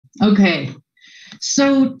Okay.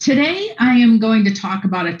 So today I am going to talk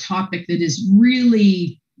about a topic that is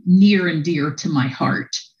really near and dear to my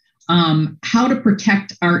heart. How to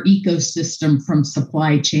protect our ecosystem from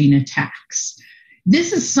supply chain attacks.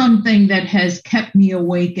 This is something that has kept me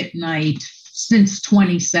awake at night since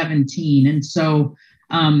 2017. And so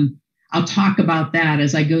I'll talk about that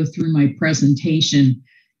as I go through my presentation.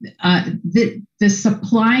 The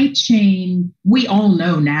supply chain, we all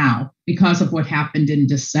know now because of what happened in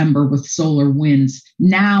December with solar winds.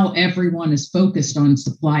 Now everyone is focused on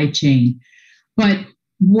supply chain. But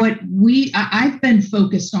I've been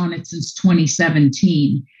focused on it since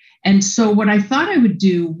 2017. And so what I thought I would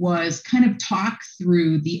do was kind of talk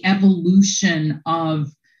through the evolution of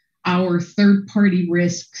our third party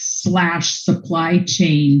risk slash supply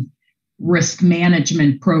chain risk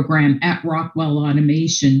management program at Rockwell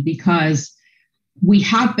Automation, because we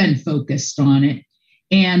have been focused on it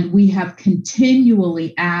and we have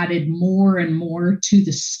continually added more and more to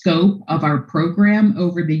the scope of our program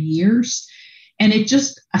over the years. And it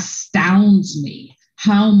just astounds me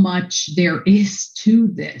how much there is to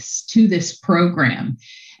this program.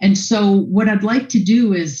 And so what I'd like to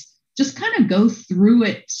do is just kind of go through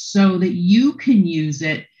it so that you can use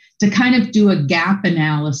it to kind of do a gap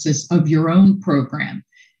analysis of your own program.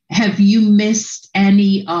 Have you missed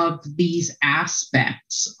any of these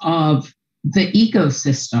aspects of the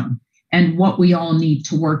ecosystem and what we all need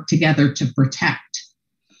to work together to protect?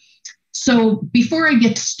 So before I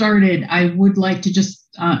get started, I would like to just,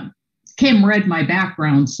 Kim read my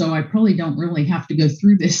background, so I probably don't really have to go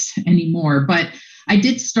through this anymore, but I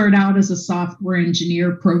did start out as a software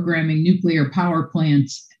engineer programming nuclear power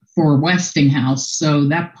plants for Westinghouse, so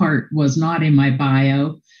that part was not in my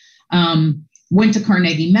bio. Went to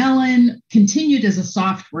Carnegie Mellon, continued as a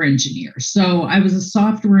software engineer. So I was a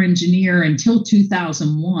software engineer until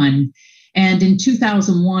 2001. And in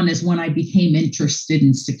 2001 is when I became interested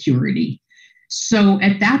in security. So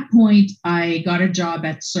at that point, I got a job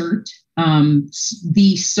at CERT,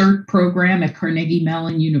 the CERT program at Carnegie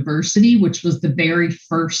Mellon University, which was the very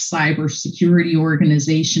first cybersecurity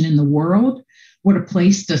organization in the world. What a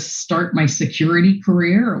place to start my security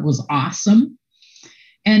career. It was awesome.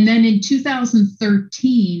 And then in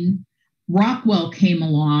 2013, Rockwell came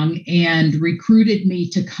along and recruited me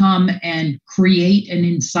to come and create an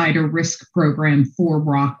insider risk program for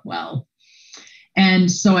Rockwell. And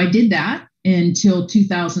so I did that until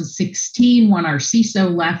 2016 when our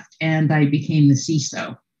CISO left and I became the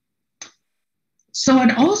CISO. So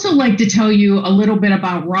I'd also like to tell you a little bit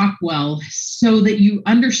about Rockwell so that you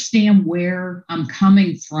understand where I'm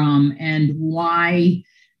coming from and why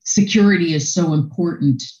security is so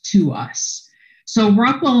important to us. So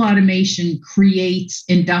Rockwell Automation creates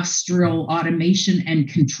industrial automation and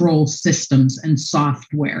control systems and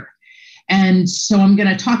software. And so I'm going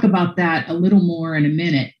to talk about that a little more in a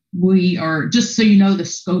minute. We are, just so you know, the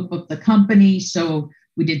scope of the company. So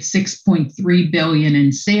we did 6.3 billion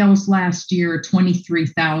in sales last year,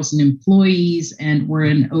 23,000 employees, and we're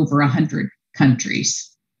in over 100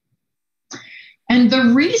 countries. And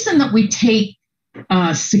the reason that we take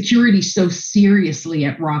security so seriously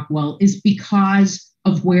at Rockwell is because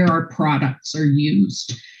of where our products are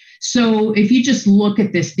used. So if you just look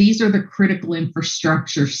at this, these are the critical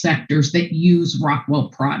infrastructure sectors that use Rockwell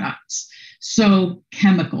products. So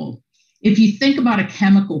chemical, if you think about a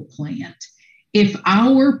chemical plant, if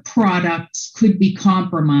our products could be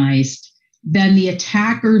compromised, then the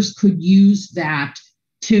attackers could use that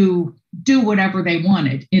to do whatever they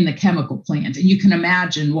wanted in the chemical plant. And you can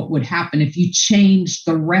imagine what would happen if you changed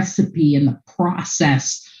the recipe and the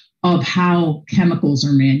process of how chemicals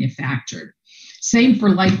are manufactured. Same for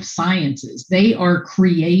life sciences. They are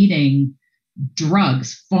creating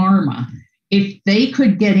drugs, pharma. If they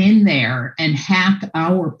could get in there and hack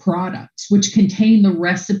our products, which contain the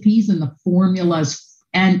recipes and the formulas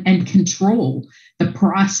and control the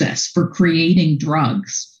process for creating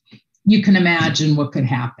drugs, you can imagine what could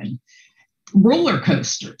happen. Roller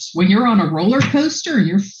coasters. When you're on a roller coaster and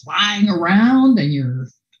you're flying around and you're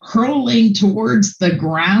hurling towards the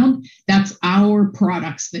ground, that's our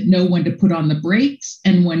products that know when to put on the brakes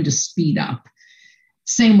and when to speed up.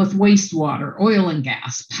 Same with wastewater, oil and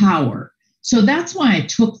gas, power. So that's why I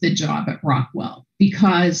took the job at Rockwell,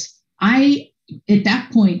 because at that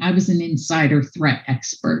point, I was an insider threat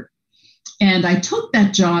expert. And I took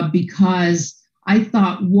that job because I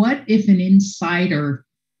thought, what if an insider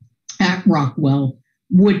at Rockwell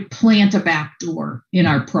would plant a backdoor in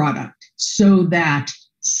our product so that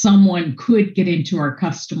someone could get into our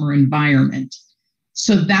customer environment?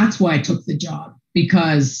 So that's why I took the job,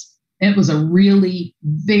 because It was a really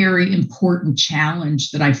very important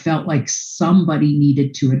challenge that I felt like somebody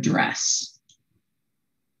needed to address.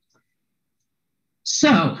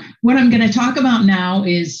 So what I'm going to talk about now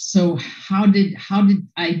is, so how did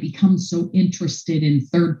I become so interested in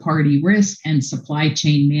third-party risk and supply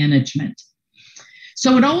chain management?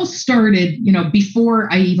 So it all started,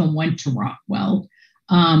 before I even went to Rockwell.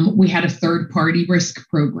 We had a third-party risk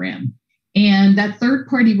program. And that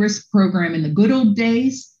third-party risk program in the good old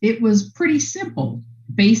days, it was pretty simple.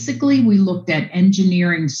 Basically, we looked at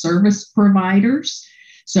engineering service providers.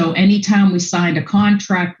 So anytime we signed a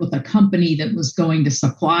contract with a company that was going to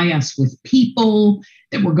supply us with people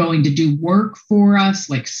that were going to do work for us,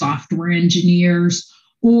 like software engineers,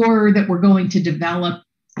 or that were going to develop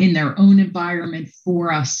in their own environment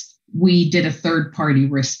for us, we did a third-party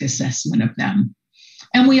risk assessment of them.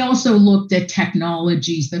 And we also looked at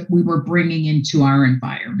technologies that we were bringing into our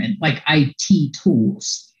environment, like IT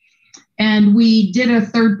tools. And we did a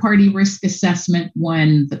third-party risk assessment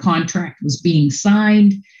when the contract was being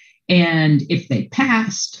signed. And if they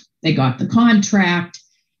passed, they got the contract.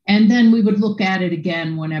 And then we would look at it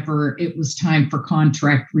again whenever it was time for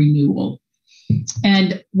contract renewal.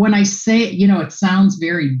 And when I say, it sounds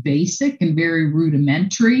very basic and very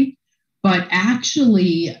rudimentary, but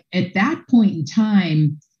actually at that point in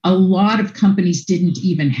time, a lot of companies didn't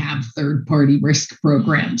even have third-party risk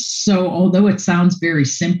programs. So although it sounds very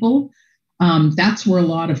simple, that's where a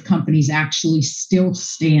lot of companies actually still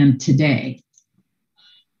stand today.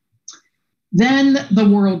 Then the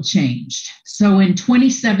world changed. So in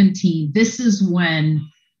 2017, this is when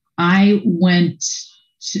I went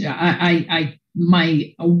to,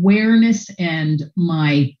 my awareness and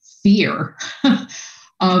my fear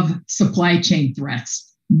of supply chain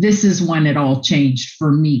threats. This is when it all changed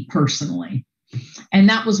for me personally. And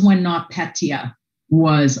that was when NotPetya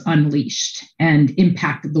was unleashed and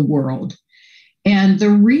impacted the world. And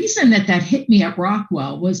the reason that hit me at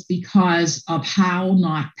Rockwell was because of how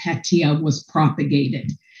NotPetya was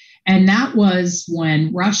propagated. And that was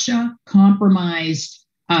when Russia compromised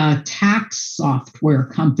a tax software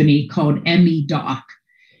company called MEDoc.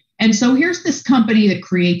 And so here's this company that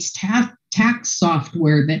creates tax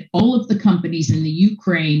software that all of the companies in the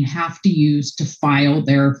Ukraine have to use to file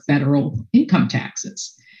their federal income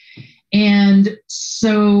taxes. And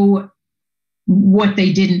so what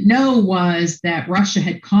they didn't know was that Russia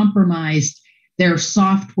had compromised their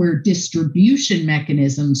software distribution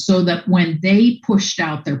mechanism so that when they pushed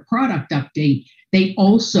out their product update, they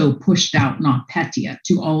also pushed out NotPetya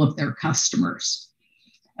to all of their customers.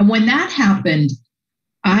 And when that happened,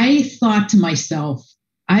 I thought to myself,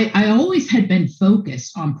 I always had been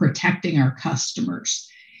focused on protecting our customers.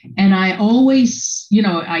 And I always,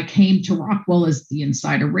 I came to Rockwell as the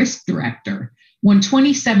insider risk director. When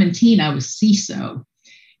 2017, I was CISO.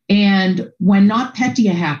 And when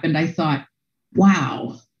NotPetya happened, I thought,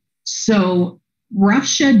 wow, so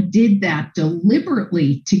Russia did that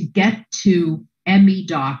deliberately to get to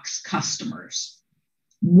MEDoc's customers.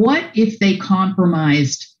 What if they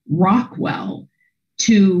compromised Rockwell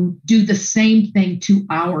to do the same thing to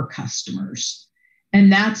our customers?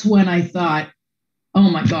 And that's when I thought, oh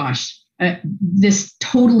my gosh, this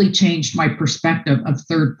totally changed my perspective of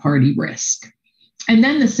third-party risk. And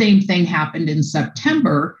then the same thing happened in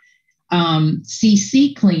September.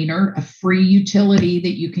 CC Cleaner, a free utility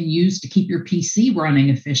that you can use to keep your PC running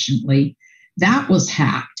efficiently, that was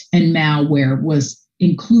hacked and malware was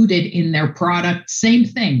included in their product. Same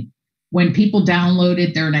thing. When people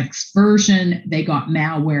downloaded their next version, they got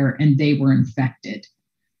malware and they were infected.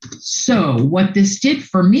 So what this did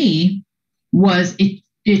for me was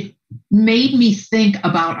it made me think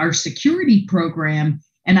about our security program.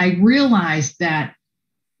 And I realized that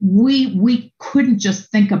we couldn't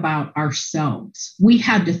just think about ourselves. We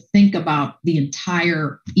had to think about the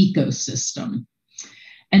entire ecosystem.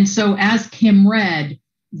 And so as Kim read,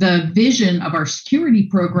 the vision of our security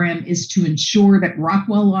program is to ensure that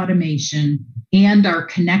Rockwell Automation and our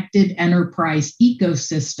connected enterprise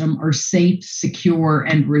ecosystem are safe, secure,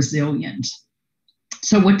 and resilient.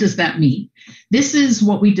 So what does that mean? This is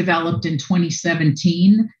what we developed in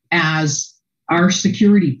 2017 as our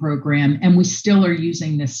security program, and we still are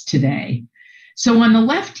using this today. So on the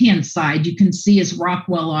left-hand side, you can see is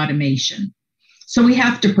Rockwell Automation. So we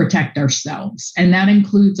have to protect ourselves, and that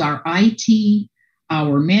includes our IT,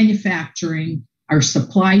 our manufacturing, our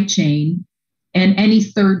supply chain, and any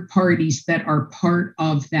third parties that are part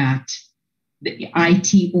of that, the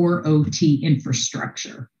IT or OT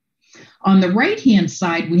infrastructure. On the right-hand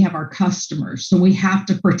side, we have our customers. So we have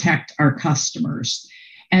to protect our customers.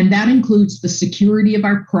 And that includes the security of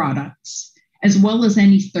our products, as well as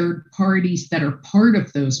any third parties that are part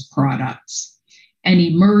of those products,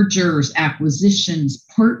 any mergers, acquisitions,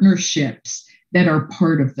 partnerships that are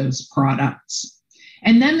part of those products.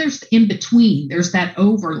 And then there's in between, there's that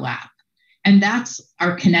overlap. And that's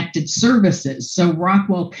our connected services. So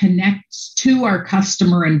Rockwell connects to our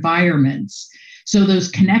customer environments. So those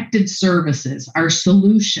connected services, our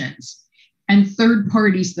solutions, and third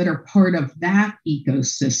parties that are part of that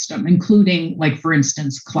ecosystem, including, like, for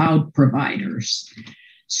instance, cloud providers.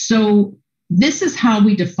 So this is how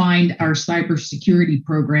we defined our cybersecurity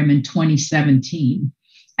program in 2017.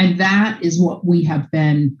 And that is what we have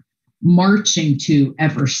been marching to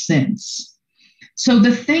ever since. So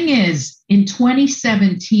the thing is, in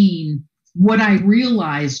 2017, what I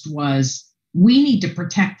realized was we need to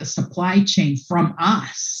protect the supply chain from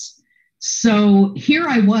us. So here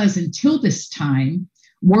I was until this time,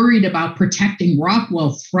 worried about protecting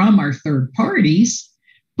Rockwell from our third parties.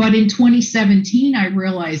 But in 2017, I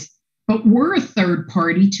realized, but we're a third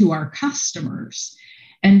party to our customers.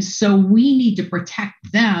 And so we need to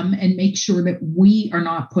protect them and make sure that we are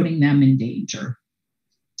not putting them in danger.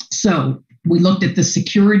 So we looked at the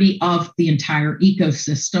security of the entire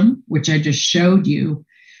ecosystem, which I just showed you,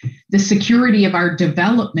 the security of our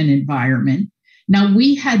development environment. Now,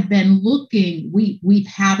 we had been looking, we've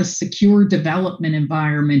had a secure development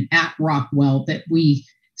environment at Rockwell that we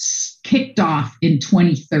kicked off in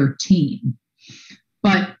 2013.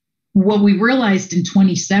 But what we realized in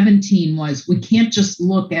 2017 was we can't just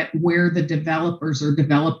look at where the developers are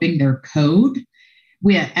developing their code.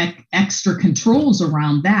 We had extra controls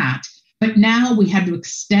around that. But now we had to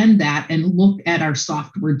extend that and look at our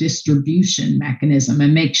software distribution mechanism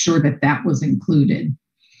and make sure that that was included.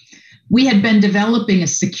 We had been developing a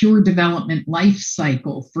secure development life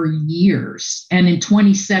cycle for years. And in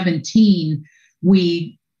 2017,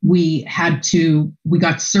 we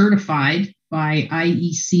got certified by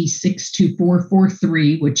IEC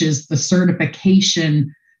 62443, which is the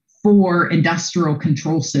certification for industrial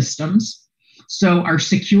control systems. So our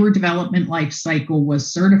secure development life cycle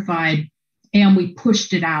was certified, and we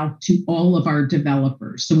pushed it out to all of our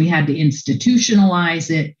developers. So we had to institutionalize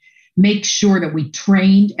it, make sure that we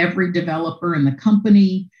trained every developer in the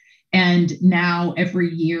company. And now every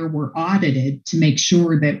year we're audited to make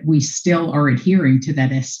sure that we still are adhering to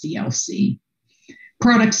that SDLC.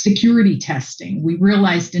 Product security testing. We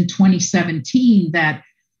realized in 2017 that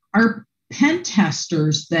our pen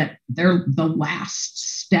testers, that they're the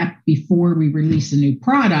last step before we release a new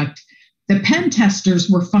product. The pen testers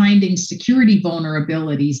were finding security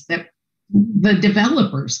vulnerabilities that the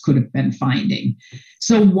developers could have been finding.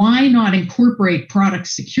 So why not incorporate product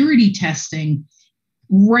security testing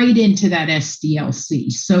right into that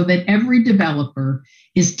SDLC so that every developer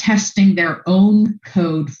is testing their own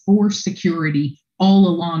code for security all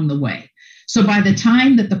along the way? So by the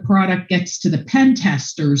time that the product gets to the pen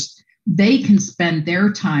testers, they can spend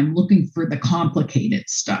their time looking for the complicated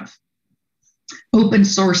stuff. Open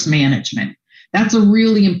source management. That's a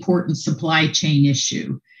really important supply chain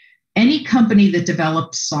issue. Any company that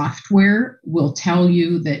develops software will tell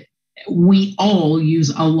you that we all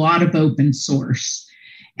use a lot of open source.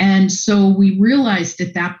 And so we realized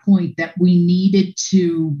at that point that we needed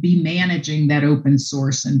to be managing that open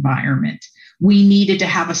source environment. We needed to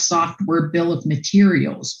have a software bill of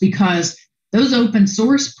materials because those open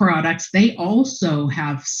source products, they also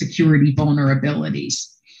have security vulnerabilities.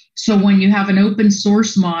 So when you have an open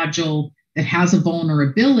source module that has a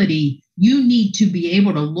vulnerability, you need to be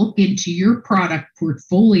able to look into your product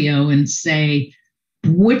portfolio and say,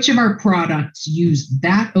 which of our products use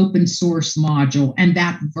that open source module and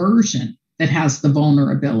that version that has the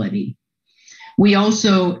vulnerability. We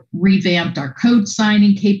also revamped our code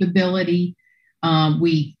signing capability.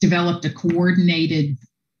 We developed a coordinated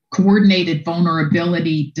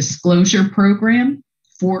vulnerability disclosure program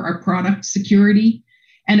for our product security.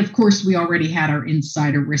 And of course, we already had our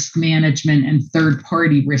insider risk management and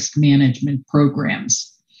third-party risk management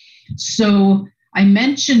programs. So I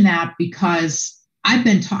mention that because I've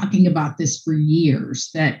been talking about this for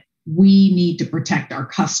years, that we need to protect our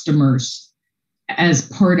customers as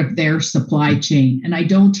part of their supply chain. And I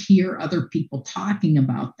don't hear other people talking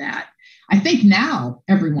about that. I think now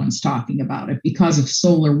everyone's talking about it because of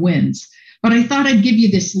SolarWinds. But I thought I'd give you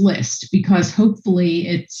this list because hopefully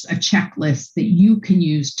it's a checklist that you can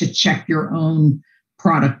use to check your own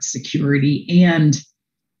product security and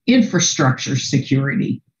infrastructure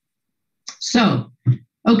security. So,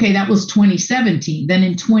 okay, that was 2017. Then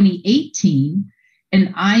in 2018,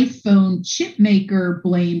 an iPhone chip maker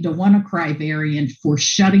blamed a WannaCry variant for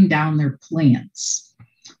shutting down their plants.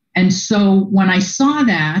 And so when I saw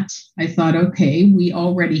that, I thought, okay, we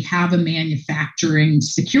already have a manufacturing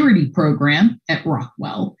security program at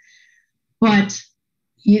Rockwell, but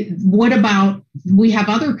what about, we have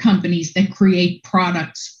other companies that create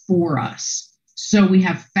products for us. So we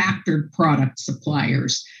have factored product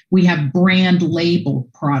suppliers. We have brand label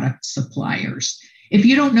product suppliers. If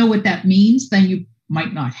you don't know what that means, then you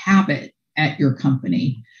might not have it at your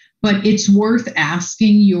company. But it's worth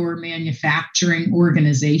asking your manufacturing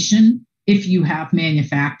organization, if you have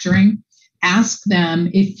manufacturing, ask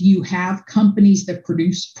them if you have companies that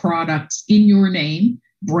produce products in your name,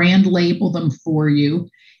 brand label them for you.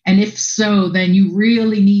 And if so, then you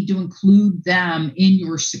really need to include them in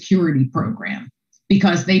your security program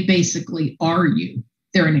because they basically are you.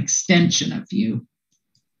 They're an extension of you.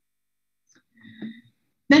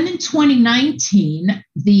 Then in 2019,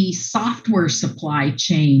 the software supply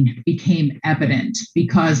chain became evident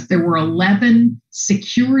because there were 11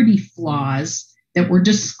 security flaws that were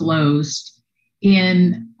disclosed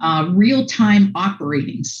in a real-time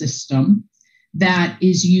operating system that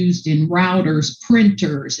is used in routers,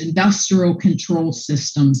 printers, industrial control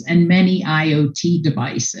systems, and many IoT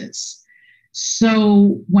devices.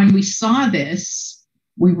 So when we saw this,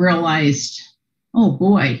 we realized, oh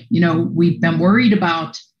boy, we've been worried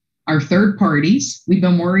about our third parties. We've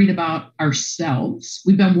been worried about ourselves.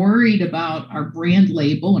 We've been worried about our brand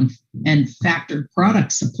label and factored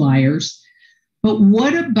product suppliers. But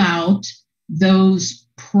what about those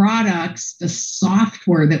products, the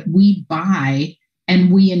software that we buy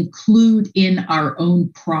and we include in our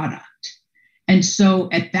own product? And so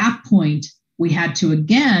at that point, we had to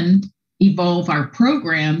again evolve our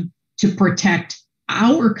program to protect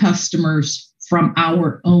our customers from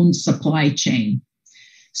our own supply chain.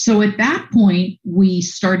 So at that point, we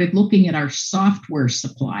started looking at our software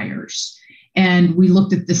suppliers and we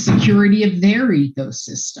looked at the security of their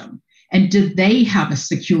ecosystem. And do they have a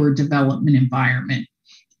secure development environment?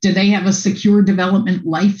 Do they have a secure development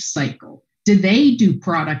life cycle? Do they do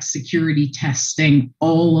product security testing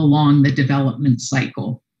all along the development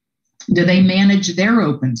cycle? Do they manage their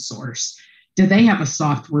open source? Do they have a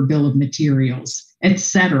software bill of materials,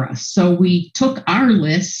 etc.? So we took our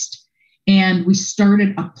list and we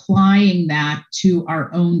started applying that to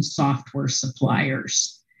our own software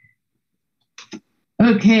suppliers.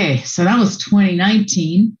 Okay, so that was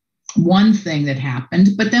 2019, one thing that happened.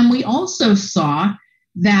 But then we also saw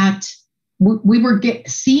that we were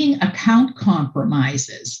seeing account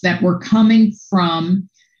compromises that were coming from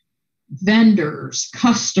vendors,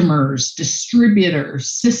 customers,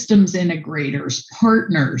 distributors, systems integrators,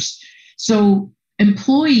 partners. So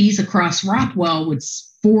employees across Rockwell would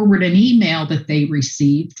forward an email that they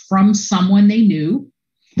received from someone they knew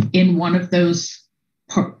in one of those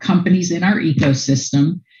companies in our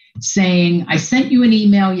ecosystem saying, I sent you an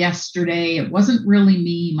email yesterday. It wasn't really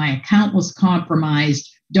me. My account was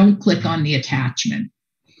compromised. Don't click on the attachment.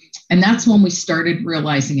 And that's when we started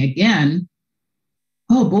realizing again,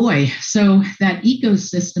 oh boy, so that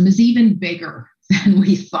ecosystem is even bigger than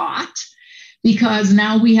we thought because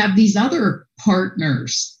now we have these other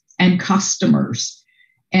partners and customers.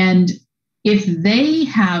 And if they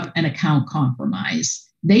have an account compromise,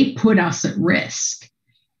 they put us at risk.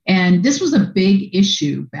 And this was a big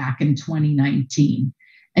issue back in 2019.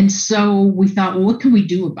 And so we thought, well, what can we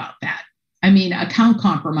do about that? I mean, account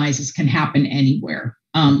compromises can happen anywhere.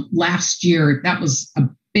 Last year, that was a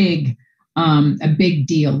big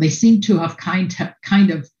deal. They seem to have kind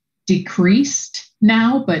of decreased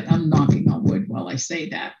now, but I'm knocking on wood while I say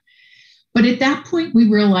that. But at that point, we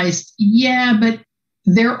realized, yeah, but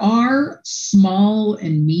there are small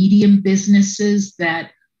and medium businesses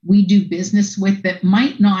that we do business with that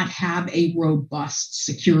might not have a robust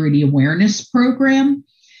security awareness program.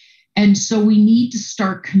 And so we need to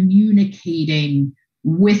start communicating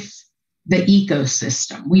with the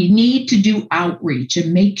ecosystem. We need to do outreach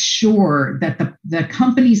and make sure that the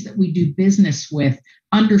companies that we do business with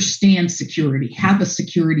understand security, have a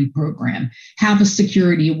security program, have a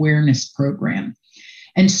security awareness program.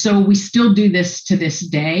 And so we still do this to this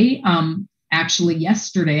day. Actually,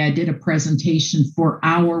 yesterday, I did a presentation for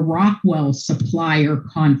our Rockwell supplier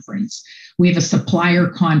conference. We have a supplier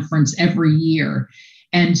conference every year.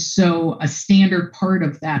 And so a standard part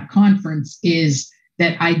of that conference is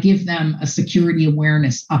that I give them a security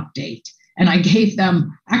awareness update. And I gave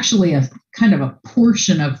them actually a kind of a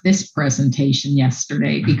portion of this presentation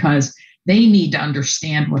yesterday because they need to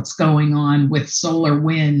understand what's going on with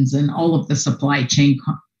SolarWinds and all of the supply chain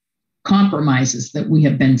compromises that we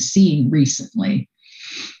have been seeing recently.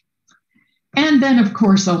 And then, of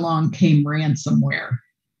course, along came ransomware.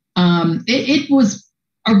 It was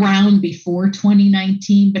around before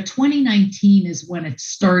 2019, but 2019 is when it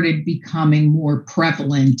started becoming more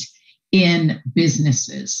prevalent in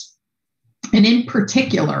businesses, and in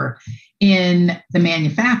particular in the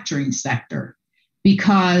manufacturing sector,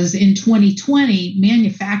 because in 2020,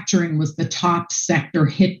 manufacturing was the top sector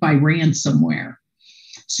hit by ransomware.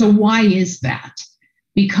 So why is that?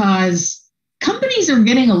 Because companies are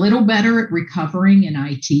getting a little better at recovering in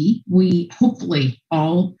IT. We hopefully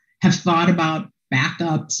all have thought about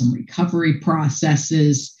backups and recovery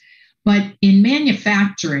processes. But in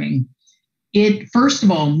manufacturing, first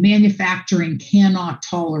of all, manufacturing cannot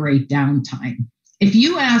tolerate downtime. If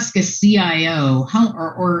you ask a CIO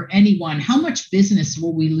or anyone, how much business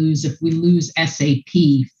will we lose if we lose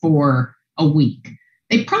SAP for a week?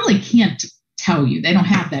 They probably can't tell you. They don't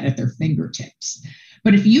have that at their fingertips.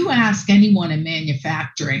 But if you ask anyone in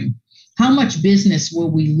manufacturing, how much business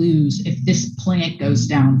will we lose if this plant goes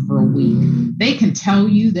down for a week? They can tell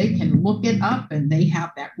you, they can look it up, and they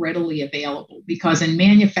have that readily available, because in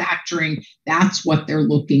manufacturing, that's what they're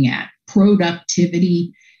looking at,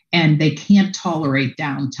 productivity, and they can't tolerate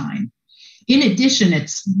downtime. In addition,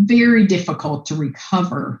 it's very difficult to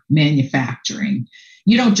recover manufacturing.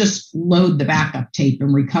 You don't just load the backup tape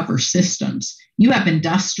and recover systems. You have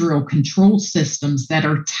industrial control systems that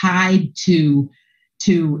are tied to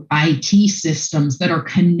IT systems that are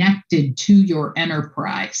connected to your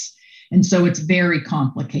enterprise. And so it's very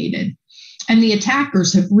complicated. And the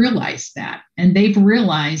attackers have realized that. And they've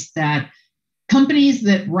realized that companies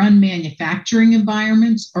that run manufacturing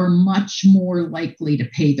environments are much more likely to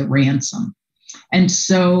pay the ransom. And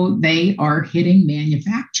so they are hitting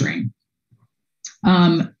manufacturing.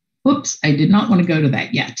 Oops, I did not want to go to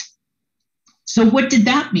that yet. So what did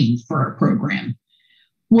that mean for our program?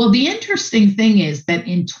 Well, the interesting thing is that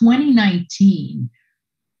in 2019,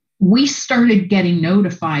 we started getting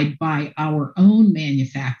notified by our own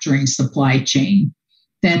manufacturing supply chain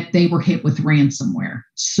that they were hit with ransomware.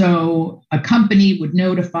 So a company would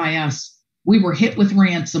notify us, we were hit with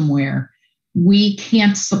ransomware. We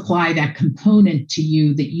can't supply that component to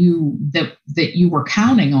you that you were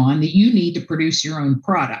counting on, that you need to produce your own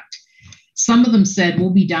product. Some of them said,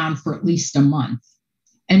 we'll be down for at least a month.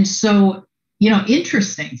 And so,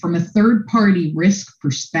 interesting, from a third-party risk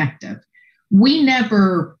perspective, we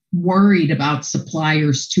never worried about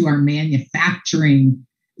suppliers to our manufacturing,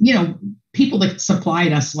 people that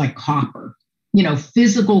supplied us like copper,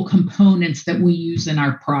 physical components that we use in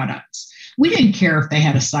our products. We didn't care if they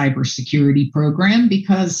had a cybersecurity program,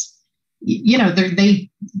 because,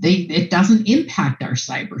 it doesn't impact our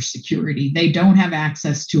cybersecurity. They don't have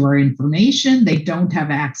access to our information. They don't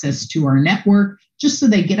have access to our network, just so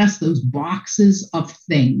they get us those boxes of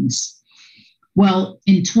things. Well,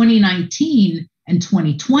 in 2019 and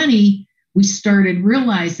 2020, we started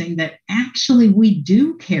realizing that actually we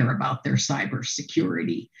do care about their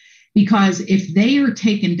cybersecurity, because if they are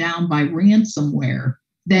taken down by ransomware,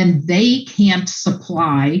 then they can't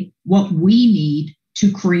supply what we need to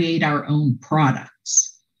create our own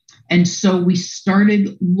products. And so we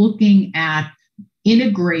started looking at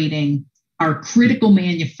integrating our critical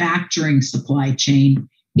manufacturing supply chain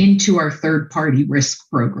into our third-party risk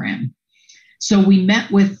program. So we met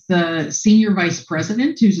with the senior vice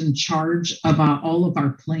president who's in charge of all of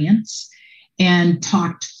our plants and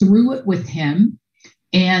talked through it with him.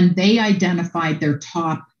 And they identified their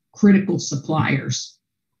top critical suppliers.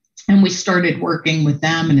 And we started working with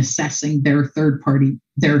them and assessing their cybersecurity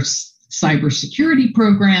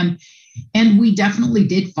program. And we definitely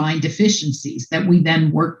did find deficiencies that we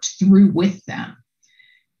then worked through with them.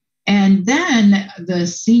 And then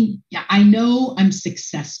I know I'm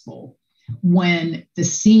successful when the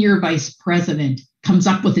senior vice president comes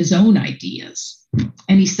up with his own ideas.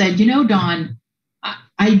 And he said, Don,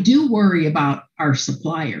 I do worry about our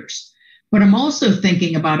suppliers, but I'm also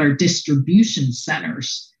thinking about our distribution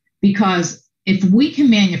centers, because if we can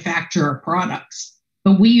manufacture our products,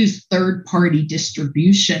 but we use third-party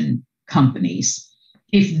distribution companies,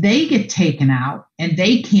 if they get taken out and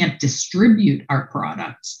they can't distribute our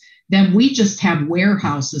products, then we just have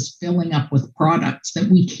warehouses filling up with products that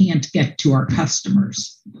we can't get to our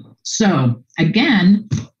customers. So again,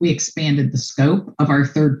 we expanded the scope of our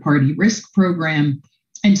third-party risk program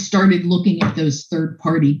and started looking at those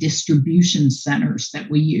third-party distribution centers that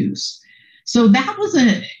we use. So that was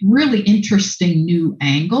a really interesting new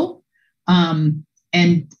angle. And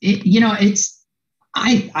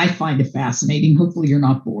I find it fascinating. Hopefully you're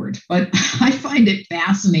not bored, but I find it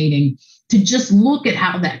fascinating to just look at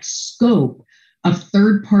how that scope of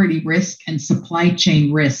third-party risk and supply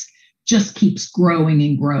chain risk just keeps growing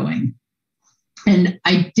and growing. And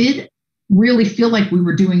I did really feel like we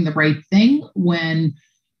were doing the right thing when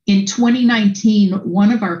in 2019,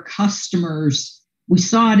 one of our customers, we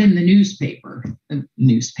saw it in the newspaper, in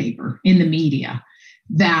the media,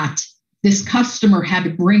 that this customer had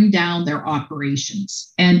to bring down their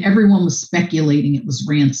operations, and everyone was speculating it was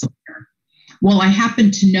ransomware. Well, I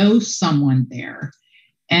happened to know someone there,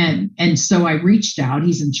 and so I reached out.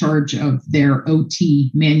 He's in charge of their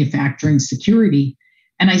OT manufacturing security.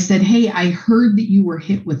 And I said, hey, I heard that you were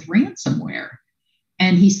hit with ransomware.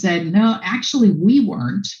 And he said, no, actually, we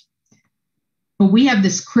weren't. But we have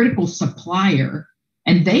this critical supplier,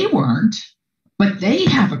 and they weren't, but they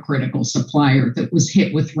have a critical supplier that was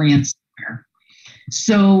hit with ransomware.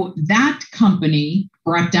 So that company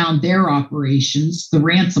brought down their operations. The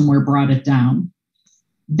ransomware brought it down.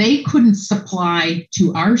 They couldn't supply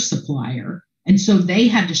to our supplier, and so they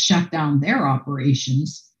had to shut down their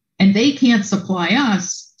operations, and they can't supply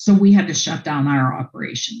us, so we had to shut down our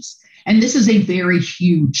operations. And this is a very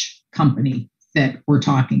huge company that we're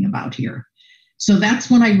talking about here. So that's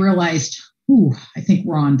when I realized, I think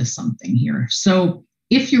we're on to something here. So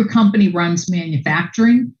if your company runs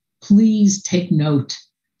manufacturing, please take note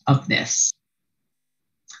of this.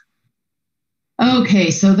 Okay,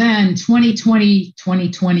 so then 2020,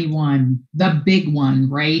 2021, the big one,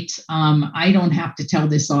 right? I don't have to tell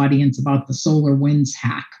this audience about the SolarWinds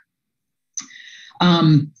hack.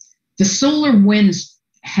 The SolarWinds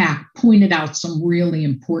hack pointed out some really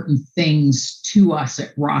important things to us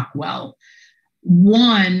at Rockwell.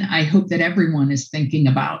 One, I hope that everyone is thinking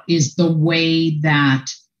about is the way that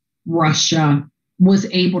Russia was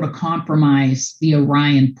able to compromise the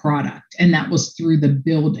Orion product, and that was through the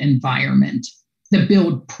build environment, the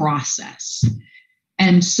build process.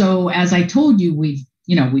 And so, as I told you, we've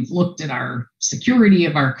looked at our security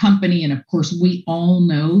of our company, and of course, we all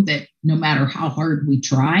know that no matter how hard we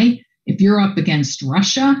try, if you're up against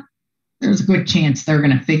Russia, there's a good chance they're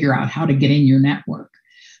going to figure out how to get in your network.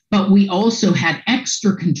 But we also had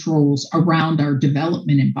extra controls around our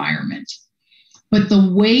development environment. But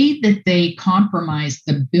the way that they compromised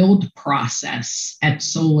the build process at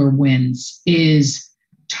SolarWinds is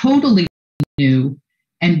totally new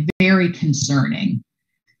and very concerning.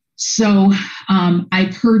 So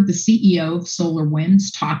I've heard the CEO of SolarWinds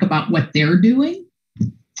talk about what they're doing.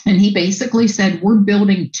 And he basically said, we're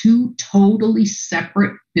building two totally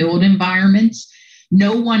separate build environments.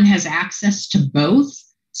 No one has access to both.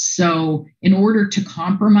 So in order to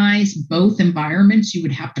compromise both environments, you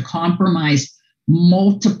would have to compromise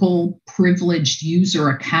multiple privileged user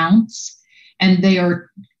accounts. And they are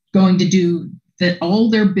going to do all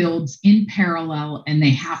their builds in parallel, and they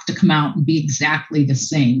have to come out and be exactly the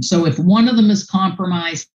same. So if one of them is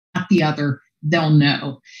compromised, not the other, they'll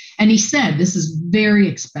know. And he said this is very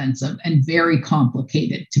expensive and very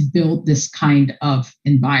complicated to build this kind of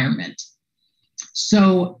environment.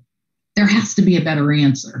 So there has to be a better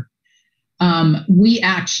answer. We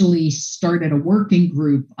actually started a working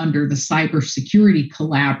group under the CyberSecurity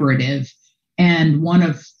Collaborative, and one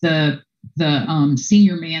of the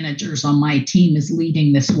senior managers on my team is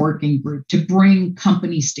leading this working group to bring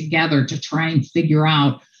companies together to try and figure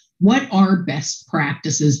out what are best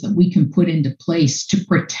practices that we can put into place to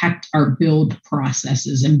protect our build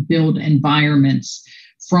processes and build environments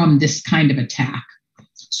from this kind of attack.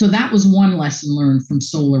 So that was one lesson learned from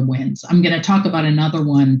SolarWinds. I'm going to talk about another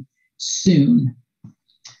one soon.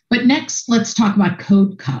 But next, let's talk about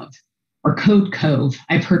CodeCove or Code Cove.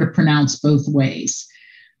 I've heard it pronounced both ways.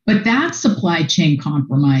 But that supply chain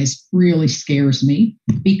compromise really scares me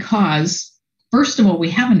because, first of all, we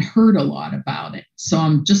haven't heard a lot about it. So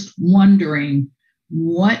I'm just wondering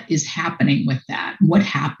what is happening with that. What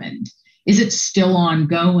happened? Is it still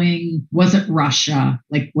ongoing? Was it Russia?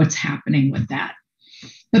 Like, what's happening with that?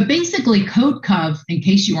 But basically, CodeCove, in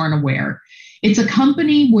case you aren't aware, it's a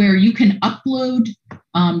company where you can upload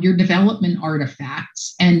your development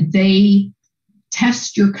artifacts and they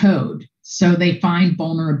test your code. So they find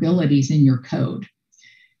vulnerabilities in your code.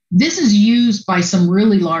 This is used by some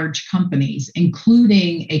really large companies,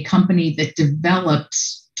 including a company that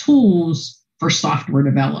develops tools for software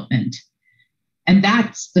development. And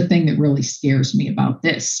that's the thing that really scares me about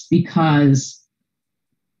this because,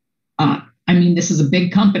 this is a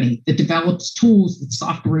big company that develops tools that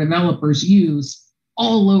software developers use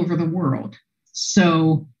all over the world.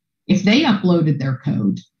 So if they uploaded their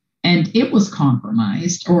code and it was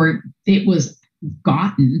compromised or it was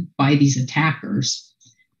gotten by these attackers,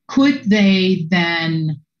 could they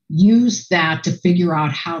then use that to figure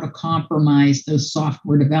out how to compromise those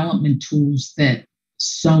software development tools that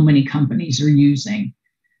so many companies are using?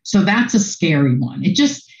 So that's a scary one. It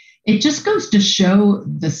just goes to show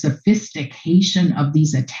the sophistication of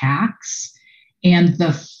these attacks and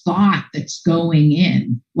the thought that's going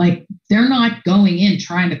in. Like, they're not going in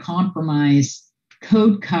trying to compromise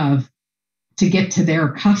CodeCov to get to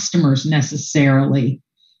their customers necessarily.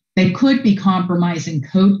 They could be compromising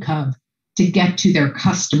CodeCov to get to their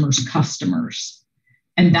customers' customers.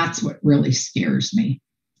 And that's what really scares me.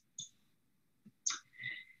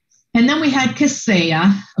 And then we had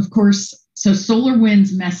Kaseya, of course. So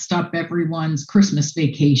SolarWinds messed up everyone's Christmas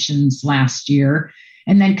vacations last year.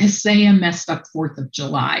 And then Kaseya messed up 4th of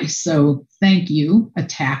July. So thank you,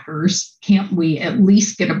 attackers. Can't we at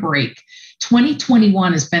least get a break?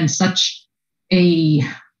 2021 has been such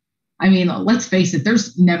let's face it,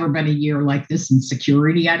 there's never been a year like this in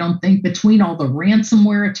security, I don't think, between all the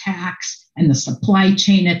ransomware attacks and the supply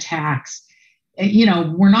chain attacks.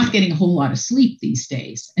 We're not getting a whole lot of sleep these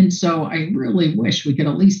days. And so I really wish we could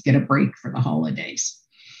at least get a break for the holidays.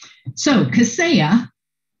 So Kaseya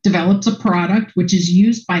develops a product which is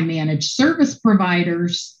used by managed service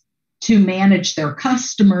providers to manage their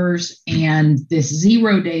customers, and this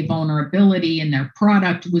 0-day vulnerability in their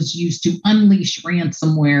product was used to unleash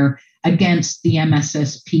ransomware against the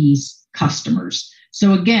MSSP's customers.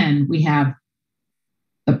 So again, we have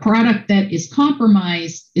the product that is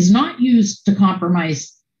compromised is not used to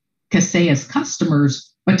compromise Kaseya's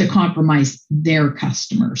customers, but to compromise their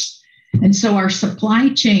customers. And so our supply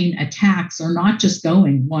chain attacks are not just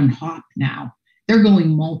going one hop now. They're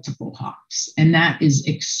going multiple hops, and that is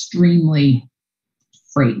extremely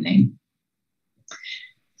frightening.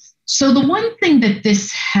 So the one thing that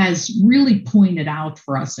this has really pointed out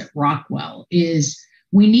for us at Rockwell is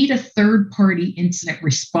we need a third-party incident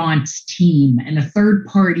response team and a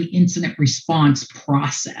third-party incident response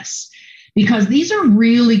process, because these are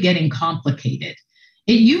really getting complicated.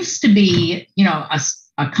 It used to be,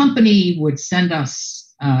 a company would send us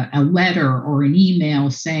a letter or an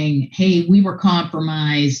email saying, hey, we were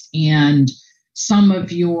compromised, and some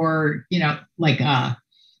of your, an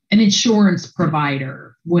insurance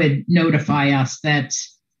provider would notify us that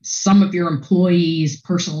some of your employees'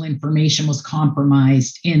 personal information was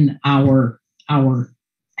compromised in our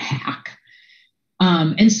hack.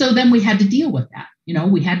 And so then we had to deal with that.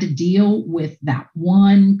 We had to deal with that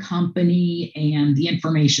one company and the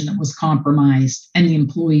information that was compromised and the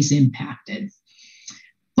employees impacted.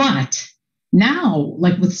 But now,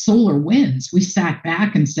 like with SolarWinds, we sat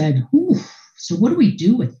back and said, so what do we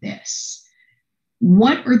do with this?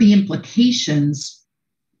 What are the implications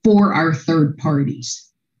for our third parties?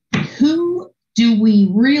 Who do we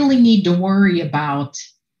really need to worry about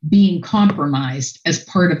being compromised as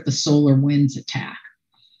part of the SolarWinds attack?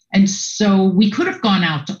 And so we could have gone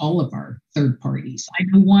out to all of our third parties. I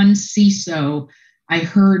know one CISO, I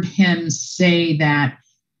heard him say that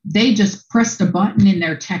they just pressed a button in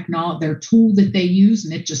their tool that they use,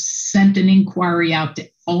 and it just sent an inquiry out to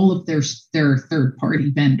all of their third-party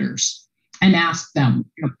vendors and asked them,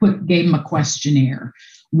 gave them a questionnaire.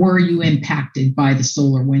 Were you impacted by the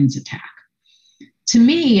SolarWinds attack? To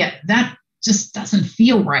me, that just doesn't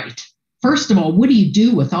feel right. First of all, what do you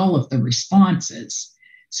do with all of the responses?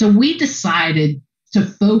 So we decided to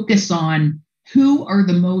focus on who are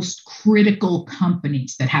the most critical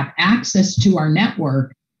companies that have access to our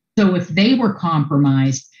network. So if they were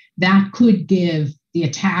compromised, that could give the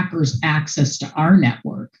attackers access to our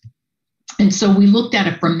network. And so we looked at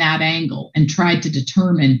it from that angle and tried to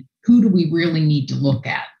determine who do we really need to look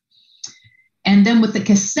at. And then with the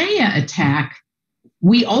Kaseya attack,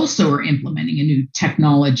 we also are implementing a new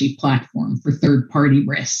technology platform for third-party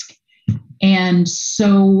risk. And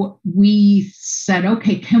so we said,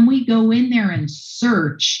 okay, can we go in there and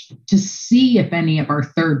search to see if any of our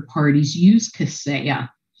third parties use Kaseya?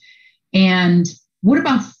 And what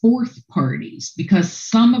about fourth parties? Because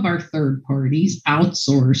some of our third parties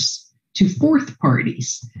outsource to fourth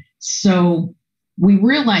parties. So we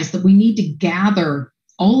realized that we need to gather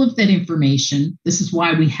all of that information. This is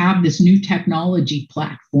why we have this new technology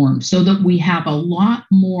platform, so that we have a lot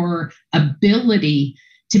more ability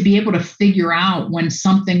to be able to figure out when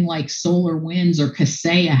something like SolarWinds or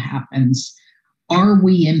Kaseya happens, are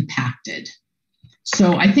we impacted?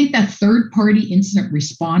 So I think that third-party incident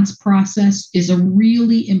response process is a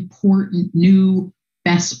really important new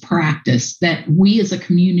best practice that we as a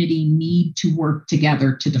community need to work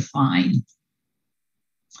together to define.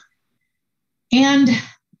 And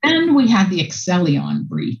then we had the Accellion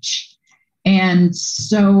breach. And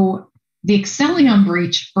so the Accellion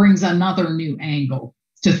breach brings another new angle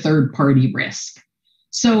to third-party risk.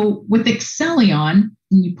 So with Accellion,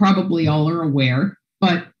 and you probably all are aware,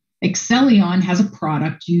 but Accellion has a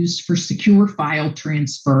product used for secure file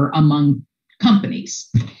transfer among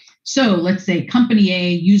companies. So let's say company A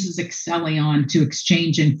uses Accellion to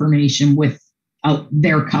exchange information with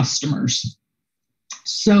their customers.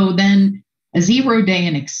 So then a 0-day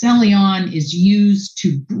in Accellion is used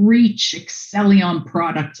to breach Accellion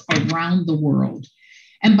products around the world.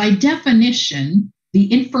 And by definition,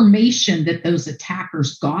 the information that those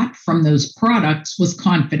attackers got from those products was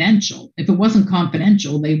confidential. If it wasn't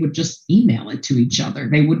confidential, they would just email it to each other.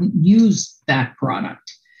 They wouldn't use that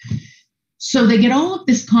product. So they get all of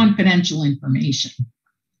this confidential information.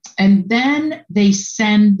 And then they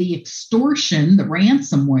send the extortion, the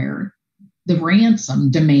ransomware, the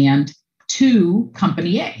ransom demand to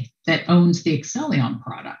company A that owns the Accellion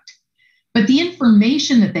product. But the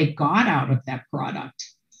information that they got out of that product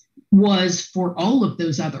was for all of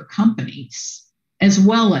those other companies, as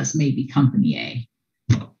well as maybe company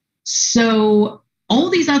A. So all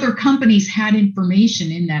these other companies had information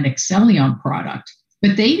in that Accellion product,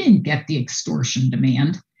 but they didn't get the extortion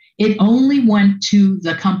demand. It only went to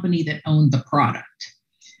the company that owned the product.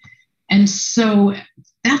 And so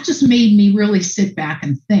that just made me really sit back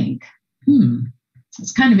and think,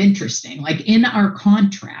 it's kind of interesting. Like in our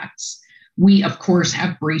contracts, we, of course,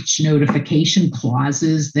 have breach notification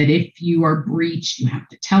clauses that if you are breached, you have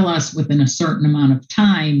to tell us within a certain amount of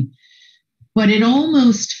time. But it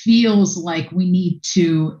almost feels like we need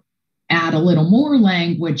to add a little more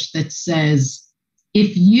language that says,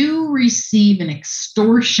 if you receive an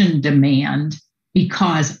extortion demand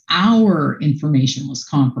because our information was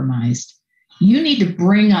compromised, you need to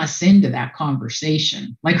bring us into that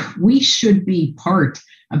conversation. Like we should be part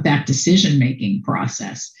of that decision-making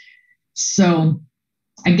process. So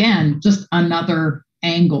again, just another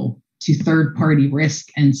angle to third-party risk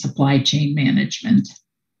and supply chain management.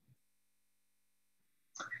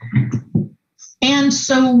 And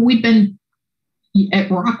so we've been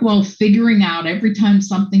at Rockwell figuring out every time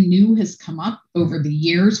something new has come up over the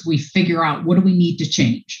years, we figure out what do we need to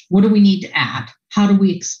change? What do we need to add? How do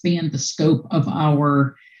we expand the scope of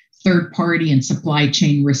our third-party and supply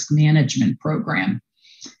chain risk management program?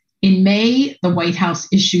 In May, the White House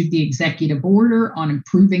issued the executive order on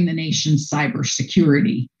improving the nation's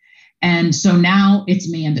cybersecurity. And so now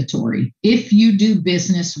it's mandatory. If you do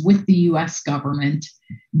business with the US government,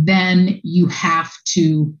 then you have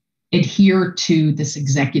to adhere to this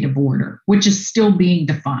executive order, which is still being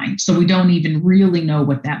defined. So we don't even really know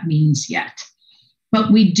what that means yet.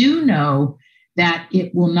 But we do know that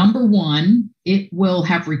it will, number one, it will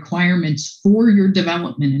have requirements for your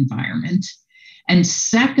development environment. And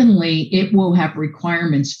secondly, it will have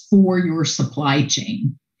requirements for your supply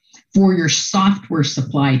chain, for your software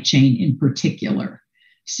supply chain in particular.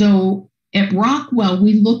 So at Rockwell,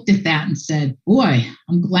 we looked at that and said, boy,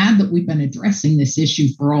 I'm glad that we've been addressing this issue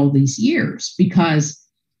for all these years because,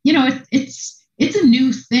 you know, it's a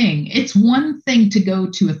new thing. It's one thing to go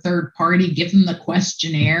to a third party, give them the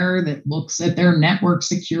questionnaire that looks at their network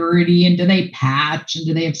security and do they patch and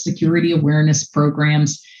do they have security awareness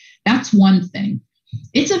programs. That's one thing.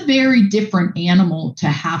 It's a very different animal to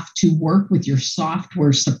have to work with your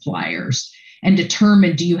software suppliers and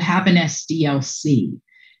determine, do you have an SDLC?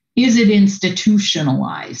 Is it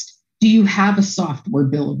institutionalized? Do you have a software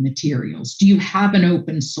bill of materials? Do you have an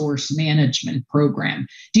open source management program?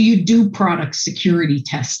 Do you do product security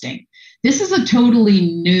testing? This is a totally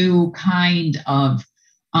new kind of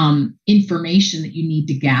information that you need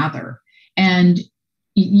to gather. And,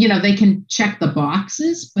 you know, they can check the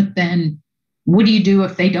boxes, but then what do you do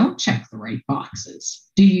if they don't check the right boxes?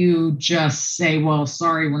 Do you just say, well,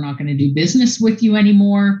 sorry, we're not going to do business with you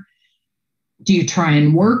anymore? Do you try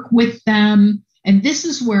and work with them? And this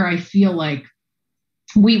is where I feel like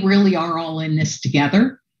we really are all in this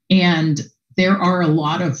together. And there are a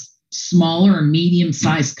lot of smaller and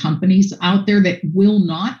medium-sized companies out there that will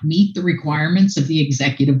not meet the requirements of the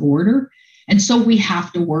executive order. And so we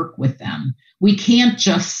have to work with them. We can't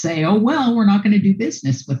just say, oh, well, we're not going to do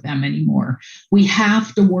business with them anymore. We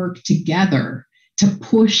have to work together to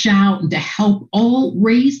push out and to help all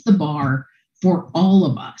raise the bar for all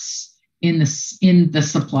of us in the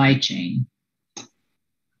supply chain.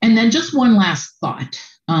 And then just one last thought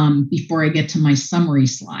before I get to my summary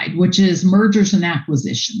slide, which is mergers and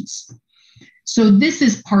acquisitions. So this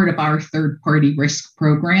is part of our third-party risk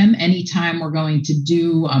program. Anytime we're going to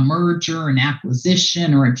do a merger, an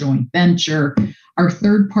acquisition, or a joint venture, our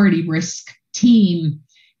third-party risk team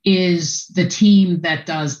is the team that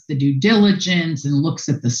does the due diligence and looks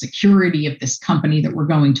at the security of this company that we're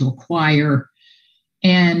going to acquire.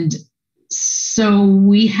 And so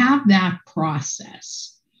we have that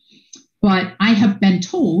process. But I have been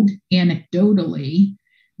told anecdotally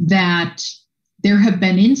that there have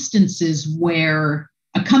been instances where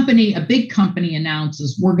a big company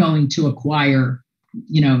announces we're going to acquire,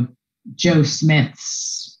 you know, Joe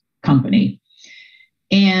Smith's company.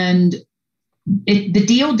 And the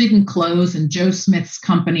deal didn't close, and Joe Smith's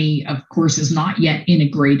company, of course, is not yet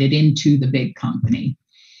integrated into the big company.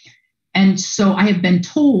 And so I have been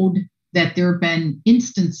told that there have been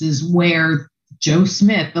instances where Joe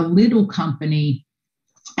Smith, the little company,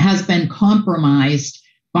 has been compromised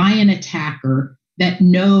by an attacker that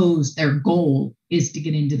knows their goal is to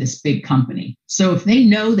get into this big company. So if they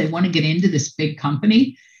know they want to get into this big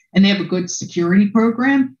company and they have a good security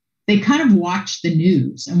program, they kind of watch the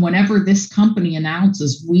news. And whenever this company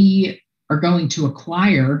announces we are going to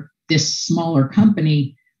acquire this smaller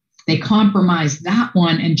company, they compromise that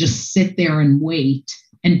one and just sit there and wait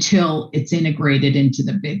until it's integrated into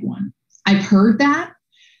the big one. I've heard that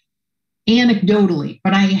anecdotally,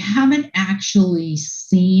 but I haven't actually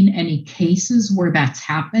seen any cases where that's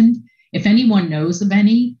happened. If anyone knows of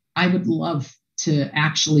any, I would love to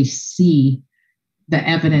actually see the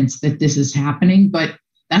evidence that this is happening. But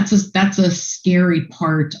that's a scary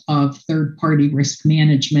part of third-party risk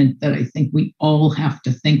management that I think we all have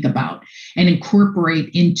to think about and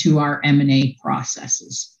incorporate into our M&A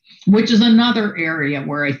processes, which is another area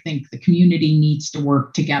where I think the community needs to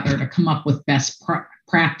work together to come up with best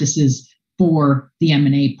practices for the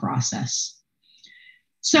M&A process.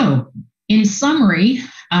 So, in summary,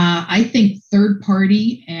 I think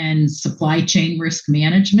third-party and supply chain risk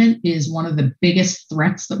management is one of the biggest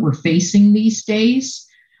threats that we're facing these days.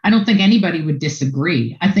 I don't think anybody would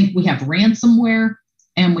disagree. I think we have ransomware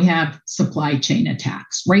and we have supply chain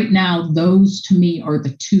attacks. Right now, those to me are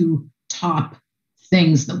the two top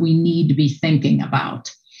things that we need to be thinking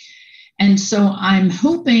about. And so I'm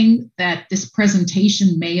hoping that this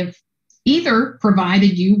presentation may have either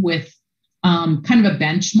provided you with kind of a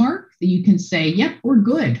benchmark that you can say, yep, we're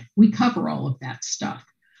good. We cover all of that stuff.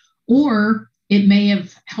 Or it may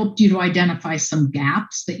have helped you to identify some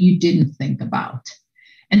gaps that you didn't think about.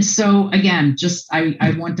 And so, again,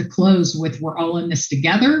 I want to close with, we're all in this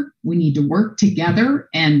together. We need to work together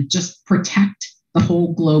and just protect the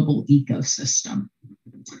whole global ecosystem.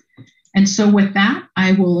 And so with that,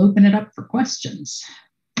 I will open it up for questions.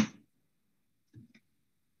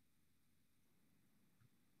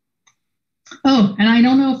 Oh, and I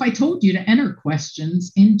don't know if I told you to enter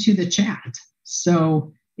questions into the chat.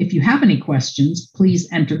 So if you have any questions, please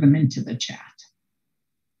enter them into the chat.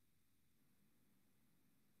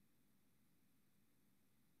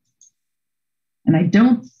 And I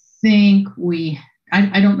don't think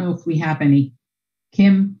I don't know if we have any.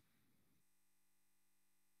 Kim,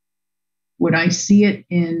 would I see it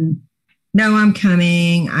in? No, I'm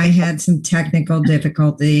coming. I had some technical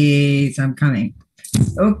difficulties. I'm coming.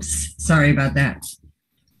 Oops, sorry about that.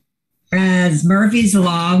 As Murphy's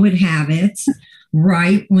Law would have it,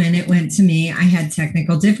 right when it went to me, I had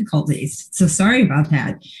technical difficulties. So sorry about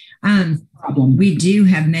that. We do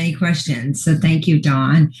have many questions. So thank you,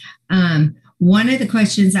 Dawn. One of the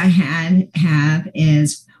questions I have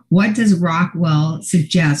is, what does Rockwell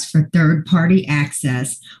suggest for third-party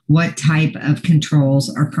access? What type of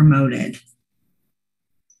controls are promoted?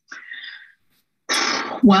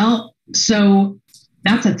 Well, so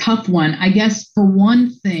that's a tough one. I guess for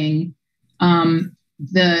one thing,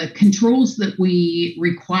 the controls that we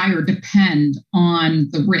require depend on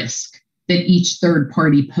the risk that each third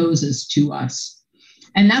party poses to us.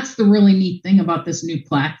 And that's the really neat thing about this new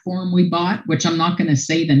platform we bought, which I'm not going to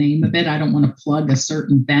say the name of it. I don't want to plug a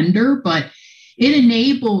certain vendor, but it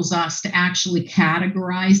enables us to actually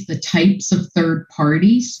categorize the types of third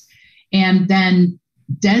parties and then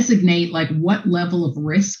designate like what level of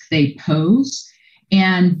risk they pose.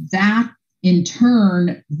 And that in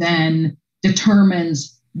turn then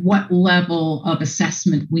determines what level of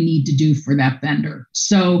assessment we need to do for that vendor.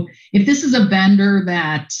 So if this is a vendor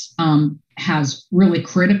that has really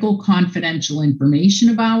critical confidential information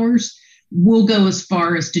of ours, we'll go as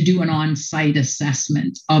far as to do an on-site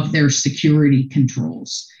assessment of their security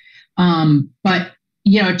controls. But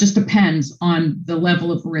it just depends on the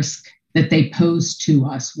level of risk that they pose to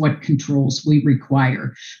us, what controls we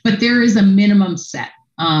require. But there is a minimum set.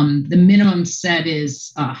 The minimum set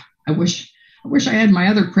is, I wish I had my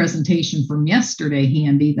other presentation from yesterday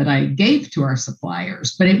handy that I gave to our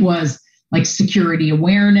suppliers, but it was like security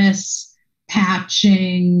awareness,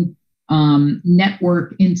 patching,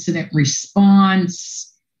 network incident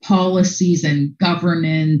response, policies and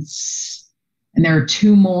governance. And there are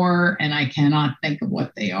two more, and I cannot think of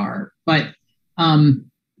what they are. But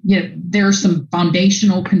there are some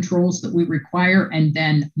foundational controls that we require, and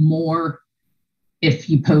then more if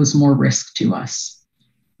you pose more risk to us.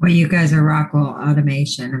 Well, you guys are Rockwell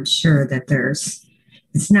Automation. I'm sure that there's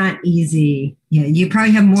It's not easy. Yeah, you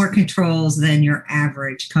probably have more controls than your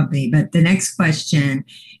average company. But the next question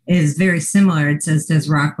is very similar. It says, does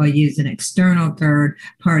Rockwell use an external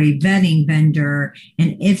third-party vetting vendor?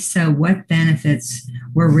 And if so, what benefits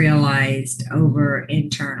were realized over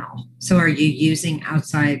internal? So are you using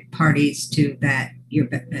outside parties to vet your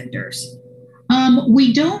vendors?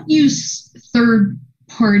 We don't use third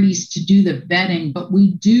parties to do the vetting, but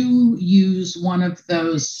we do use one of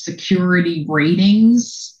those security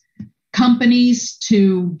ratings companies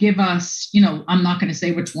to give us, I'm not going to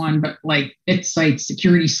say which one, but like BitSight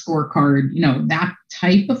Security Scorecard, that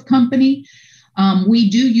type of company. We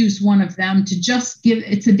do use one of them to just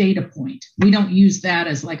it's a data point. We don't use that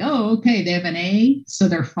as like, oh, okay, they have an A, so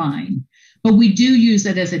they're fine. But we do use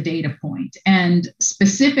it as a data point. And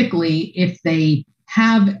specifically, if they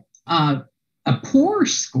have a poor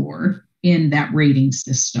score in that rating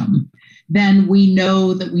system, then we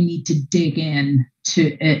know that we need to dig in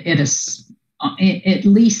to at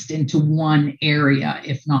least into one area,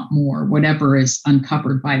 if not more, whatever is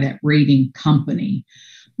uncovered by that rating company.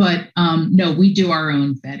 But no, we do our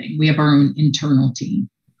own vetting. We have our own internal team.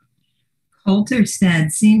 Coulter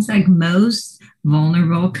said, seems like most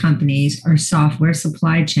vulnerable companies or software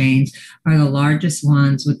supply chains are the largest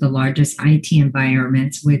ones with the largest IT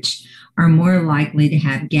environments, which are more likely to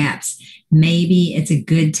have gaps. Maybe it's a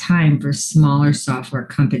good time for smaller software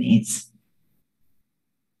companies.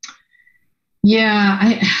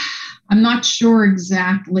 Yeah, I'm not sure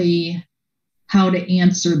exactly how to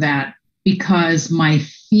answer that, because my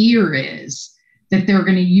fear is that they're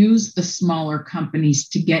going to use the smaller companies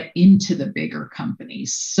to get into the bigger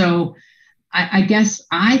companies. So I guess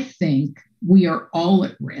I think we are all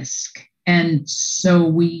at risk. And so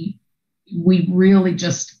we really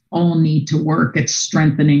just all need to work at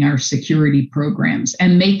strengthening our security programs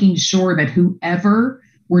and making sure that whoever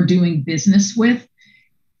we're doing business with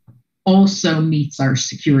also meets our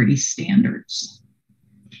security standards.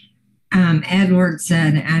 Edward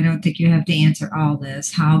said, I don't think you have to answer all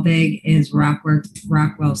this. How big is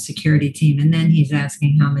Rockwell's security team? And then he's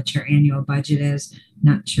asking how much your annual budget is.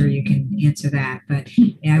 Not sure you can answer that, but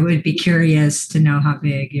I would be curious to know how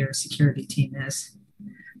big your security team is.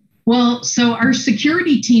 Well, so our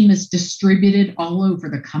security team is distributed all over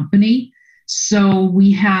the company. So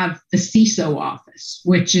we have the CISO office,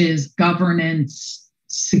 which is governance,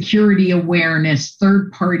 security awareness,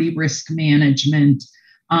 third-party risk management.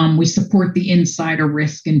 We support the insider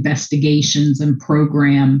risk investigations and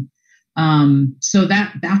program. So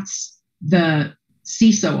that's the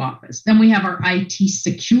CISO office. Then we have our IT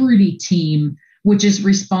security team, which is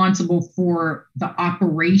responsible for the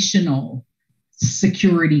operational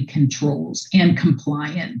security controls and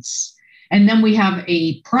compliance. And then we have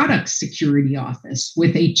a product security office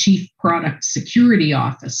with a chief product security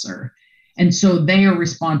officer. And so they are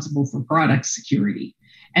responsible for product security.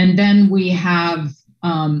 And then we have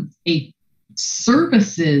a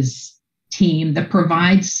services team that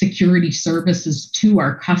provides security services to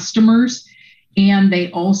our customers, and they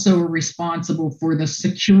also are responsible for the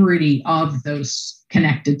security of those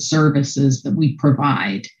connected services that we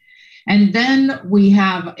provide. And then we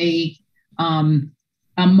have a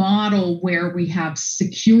model where we have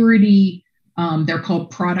security, they're called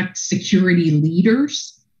product security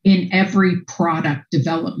leaders in every product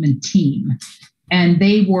development team. And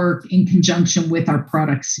they work in conjunction with our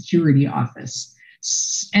product security office.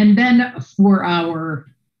 And then for our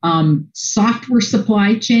software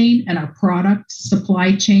supply chain and our product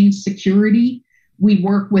supply chain security, we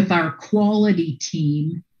work with our quality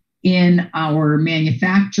team in our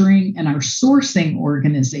manufacturing and our sourcing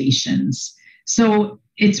organizations. So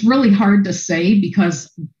it's really hard to say,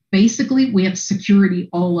 because basically we have security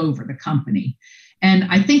all over the company. And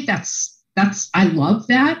I think I love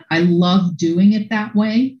that. I love doing it that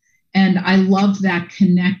way. And I love that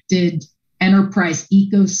connected enterprise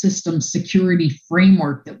ecosystem security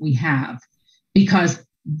framework that we have, because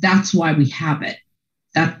that's why we have it.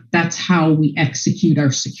 That's how we execute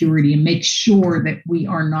our security and make sure that we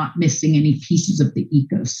are not missing any pieces of the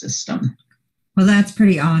ecosystem. Well, that's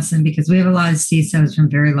pretty awesome, because we have a lot of CISOs from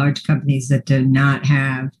very large companies that do not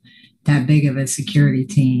have that big of a security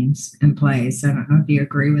teams in place. I don't know if you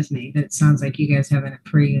agree with me, but it sounds like you guys have a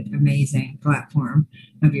pretty amazing platform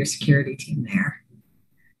of your security team there.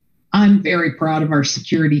 I'm very proud of our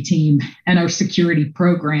security team and our security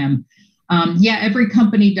program. Every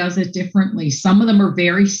company does it differently. Some of them are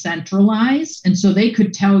very centralized. And so they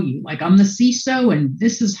could tell you, like, I'm the CISO and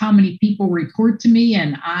this is how many people report to me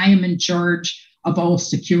and I am in charge of all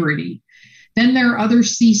security. Then there are other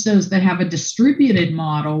CISOs that have a distributed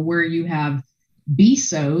model where you have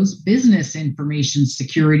BISOs, business information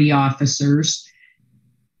security officers,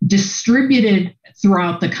 distributed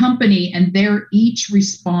throughout the company, and they're each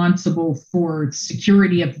responsible for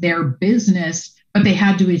security of their business, but they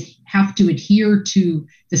have to adhere to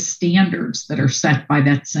the standards that are set by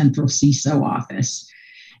that central CISO office.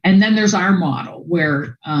 And then there's our model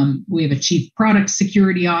where we have a chief product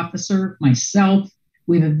security officer, myself,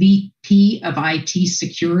 we have a VP of IT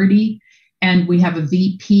security, and we have a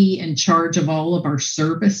VP in charge of all of our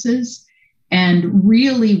services. And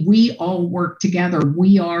really, we all work together.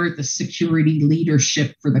 We are the security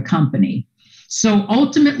leadership for the company. So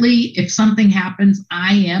ultimately, if something happens,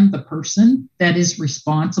 I am the person that is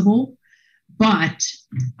responsible, but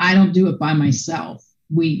I don't do it by myself.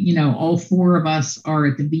 We, all four of us are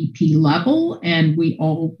at the VP level, and we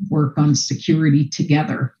all work on security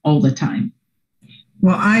together all the time.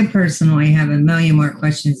 Well, I personally have a million more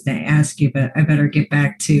questions to ask you, but I better get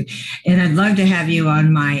back to, and I'd love to have you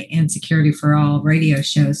on my Security for All radio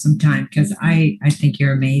show sometime, because I think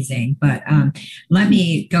you're amazing. But let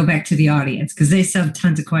me go back to the audience, because they still have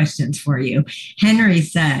tons of questions for you. Henry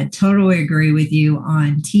said, totally agree with you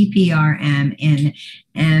on TPRM and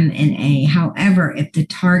M&A. However, if the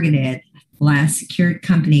targeted last secured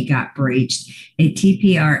company got breached, a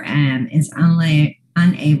TPRM is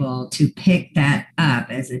unable to pick that up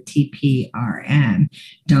as a TPRM.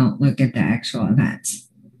 Don't look at the actual events.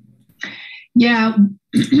 Yeah,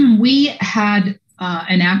 we had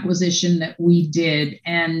an acquisition that we did,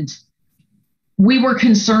 and we were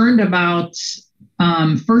concerned about,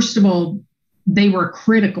 first of all, they were a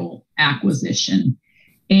critical acquisition,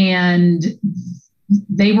 and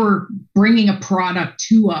they were bringing a product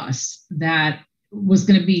to us that was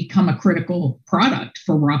going to become a critical product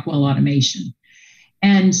for Rockwell Automation.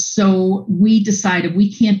 And so we decided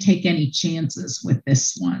we can't take any chances with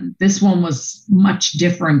this one. This one was much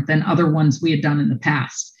different than other ones we had done in the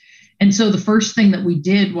past. And so the first thing that we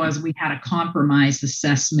did was we had a compromise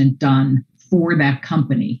assessment done for that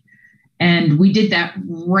company. And we did that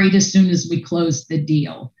right as soon as we closed the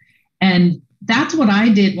deal. And that's what I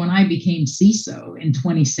did when I became CISO in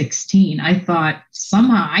 2016. I thought,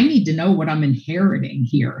 somehow I need to know what I'm inheriting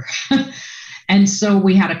here. And so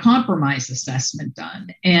we had a compromise assessment done.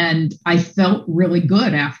 And I felt really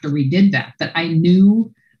good after we did that I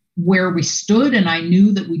knew where we stood, and I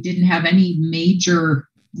knew that we didn't have any major,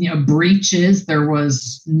 breaches. There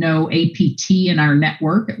was no APT in our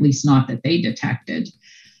network, at least not that they detected.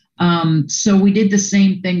 So we did the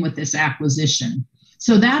same thing with this acquisition.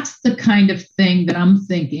 So that's the kind of thing that I'm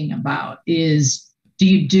thinking about is, do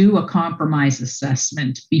you do a compromise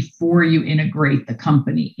assessment before you integrate the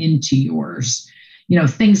company into yours?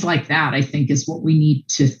 Things like that, I think, is what we need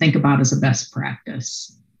to think about as a best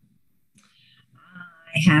practice.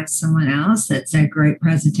 I have someone else that said great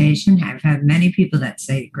presentation. I've had many people that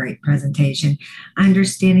say great presentation.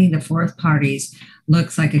 Understanding the fourth parties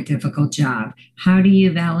looks like a difficult job. How do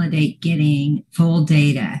you validate getting full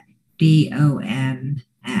data?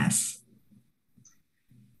 BOMS.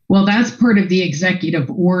 Well, that's part of the executive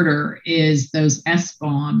order, is those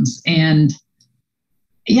SBOMs. And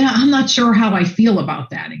I'm not sure how I feel about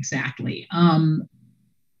that exactly.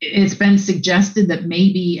 It's been suggested that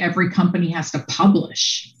maybe every company has to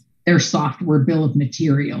publish their software bill of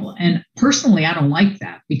material. And personally, I don't like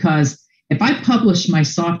that, because if I publish my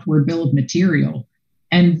software bill of material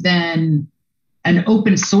and then an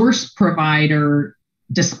open source provider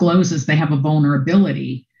discloses they have a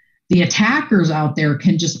vulnerability, the attackers out there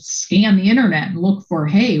can just scan the internet and look for,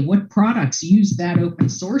 hey, what products use that open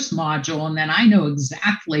source module? And then I know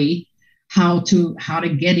exactly how to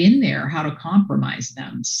get in there, how to compromise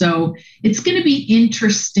them. So it's going to be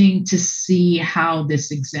interesting to see how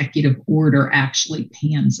this executive order actually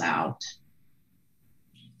pans out.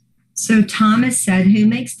 So Thomas said, who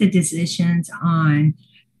makes the decisions on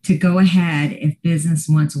to go ahead if business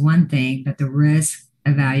wants one thing, but the risk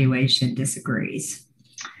evaluation disagrees?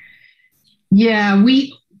 Yeah,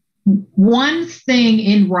 one thing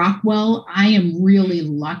in Rockwell, I am really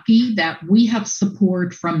lucky that we have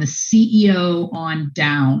support from the CEO on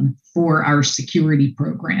down for our security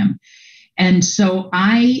program. And so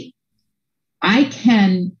I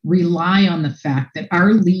can rely on the fact that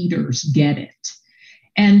our leaders get it.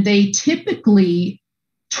 And they typically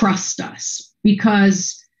trust us,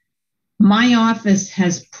 because my office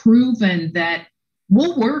has proven that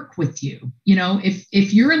we'll work with you.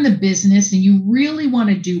 If you're in the business and you really want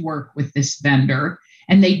to do work with this vendor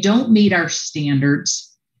and they don't meet our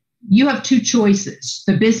standards, you have two choices.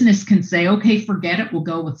 The business can say, okay, forget it, we'll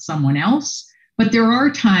go with someone else. But there are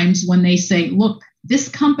times when they say, look, this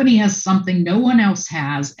company has something no one else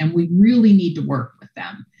has, and we really need to work with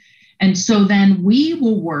them. And so then we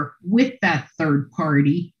will work with that third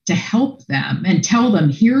party to help them and tell them,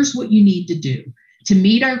 here's what you need to do. To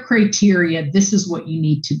meet our criteria, this is what you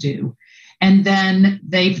need to do. And then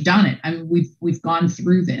they've done it. I mean, we've gone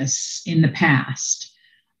through this in the past.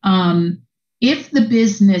 If the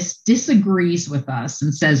business disagrees with us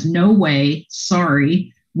and says, no way,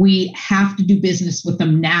 sorry, we have to do business with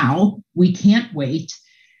them now, we can't wait,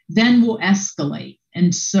 then we'll escalate.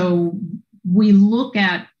 And so we look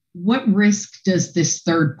at, what risk does this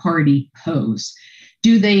third party pose?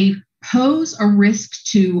 Do they pose a risk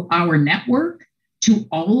to our network, to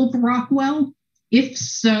all of Rockwell? If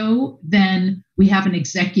so, then we have an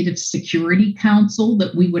executive security council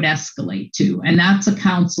that we would escalate to. And that's a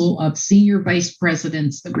council of senior vice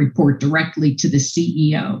presidents that report directly to the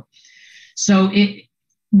CEO. So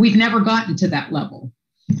we've never gotten to that level.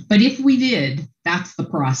 But if we did, that's the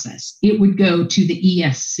process. It would go to the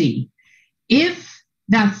ESC. If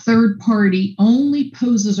that third party only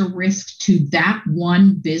poses a risk to that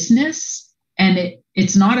one business, and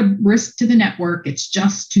it's not a risk to the network, it's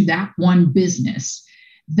just to that one business,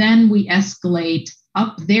 then we escalate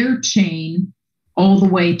up their chain all the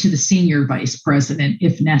way to the senior vice president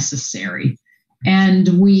if necessary.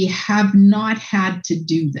 And we have not had to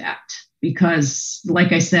do that because,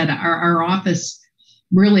 like I said, our office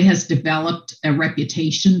really has developed a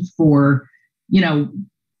reputation for,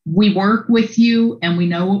 we work with you and we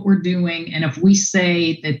know what we're doing. And if we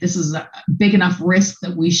say that this is a big enough risk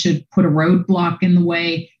that we should put a roadblock in the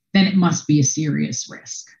way, then it must be a serious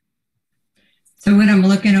risk. So when I'm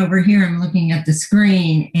looking over here, I'm looking at the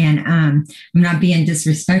screen and I'm not being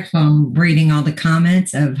disrespectful. I'm reading all the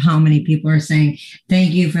comments of how many people are saying,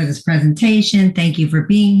 thank you for this presentation. Thank you for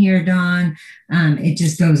being here, Dawn. It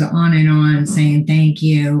just goes on and on saying thank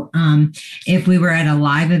you. If we were at a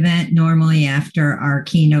live event, normally after our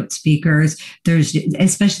keynote speakers, there's,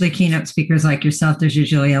 especially keynote speakers like yourself, there's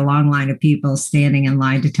usually a long line of people standing in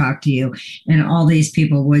line to talk to you. And all these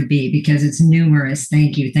people would be, because it's numerous.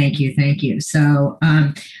 Thank you, thank you, thank you. So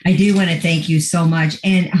I do want to thank you so much.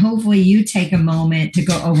 And hopefully you take a moment to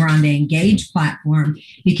go over on the Engage platform,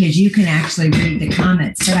 because you can actually read the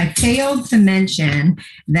comments. But I failed to mention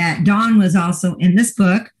that Dawn was also in this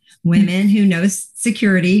book, Women Who Know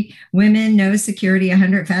Security, Women Know Security,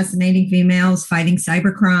 100 Fascinating Females Fighting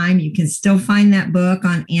Cybercrime. You can still find that book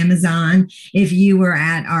on Amazon. If you were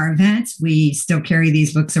at our events, we still carry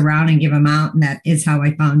these books around and give them out. And that is how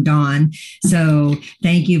I found Dawn. So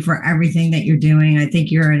thank you for everything that you're doing. I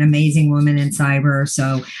think you're an amazing woman in cyber.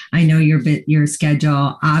 So I know your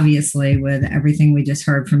schedule, obviously, with everything we just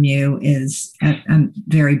heard from you, is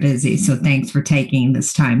very busy. So thanks for taking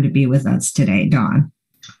this time to be with us today, Dawn.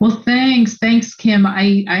 Well, thanks, Kim.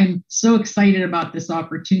 I'm so excited about this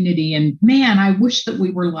opportunity. And man, I wish that we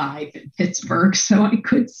were live in Pittsburgh so I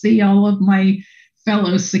could see all of my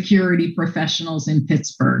fellow security professionals in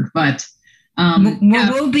Pittsburgh. But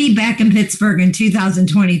we'll be back in Pittsburgh in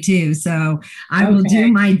 2022. So I will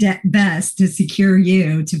do my best to secure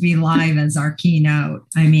you to be live as our keynote.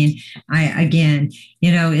 I mean, I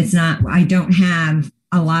don't have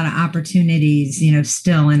a lot of opportunities,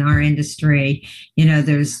 still in our industry.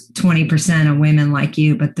 There's 20% of women like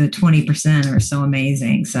you, but the 20% are so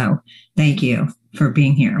amazing. So thank you for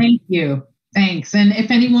being here. Thank you. Thanks. And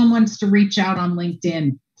if anyone wants to reach out on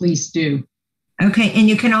LinkedIn, please do. Okay. And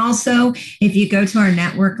you can also, if you go to our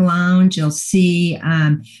network lounge, you'll see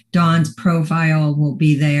Dawn's profile will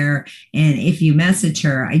be there. And if you message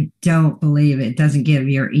her, I don't believe it doesn't give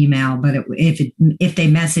your email, but if they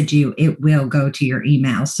message you, it will go to your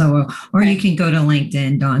email. So, or you can go to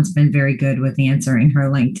LinkedIn. Dawn's been very good with answering her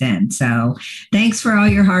LinkedIn. So thanks for all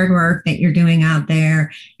your hard work that you're doing out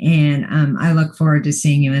there. And I look forward to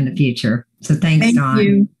seeing you in the future. So thanks, Dawn. Thank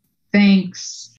you. Thanks.